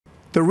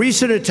The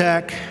recent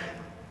attack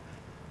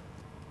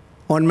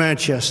on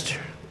Manchester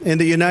in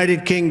the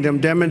United Kingdom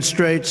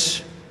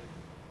demonstrates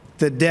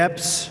the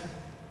depths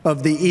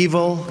of the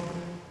evil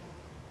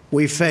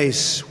we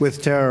face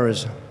with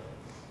terrorism.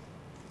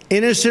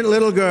 Innocent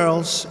little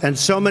girls and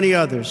so many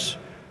others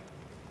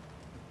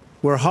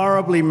were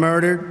horribly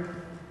murdered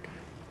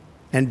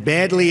and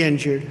badly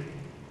injured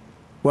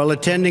while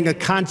attending a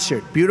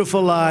concert.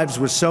 Beautiful lives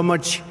with so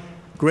much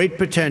great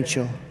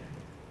potential,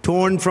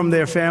 torn from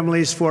their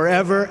families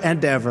forever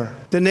and ever.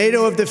 The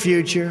NATO of the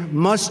future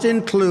must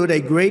include a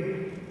great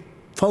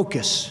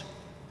focus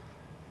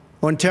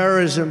on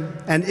terrorism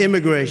and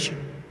immigration,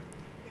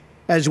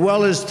 as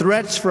well as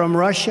threats from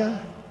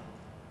Russia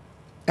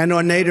and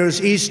on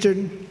NATO's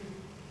eastern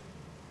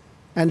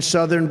and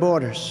southern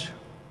borders.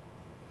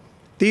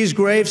 These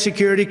grave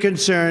security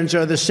concerns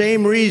are the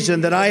same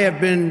reason that I have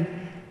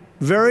been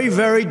very,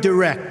 very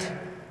direct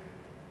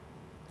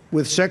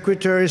with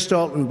Secretary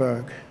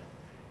Stoltenberg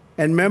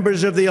and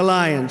members of the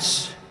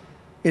alliance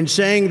in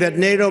saying that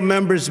NATO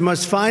members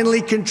must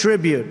finally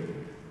contribute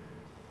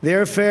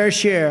their fair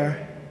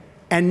share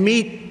and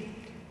meet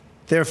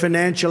their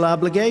financial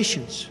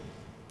obligations.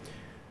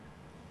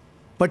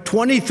 But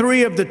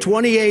 23 of the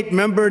 28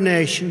 member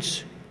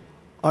nations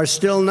are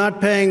still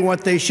not paying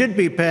what they should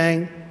be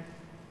paying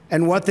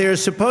and what they are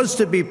supposed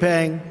to be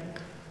paying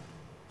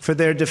for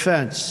their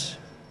defense.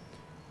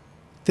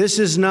 This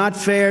is not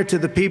fair to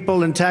the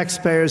people and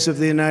taxpayers of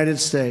the United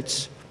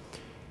States.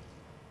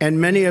 And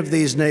many of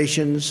these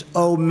nations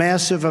owe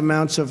massive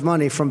amounts of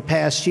money from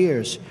past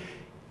years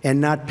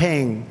and not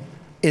paying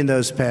in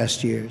those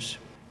past years.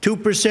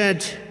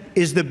 2%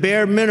 is the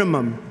bare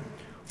minimum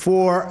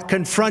for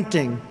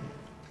confronting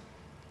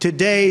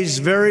today's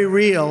very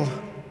real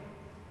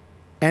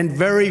and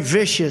very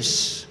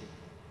vicious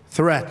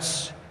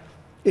threats.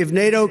 If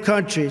NATO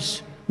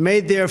countries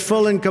made their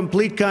full and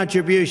complete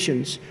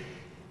contributions,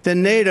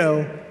 then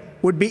NATO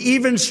would be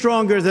even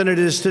stronger than it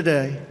is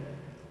today,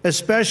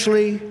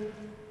 especially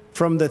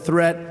from the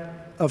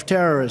threat of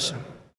terrorism.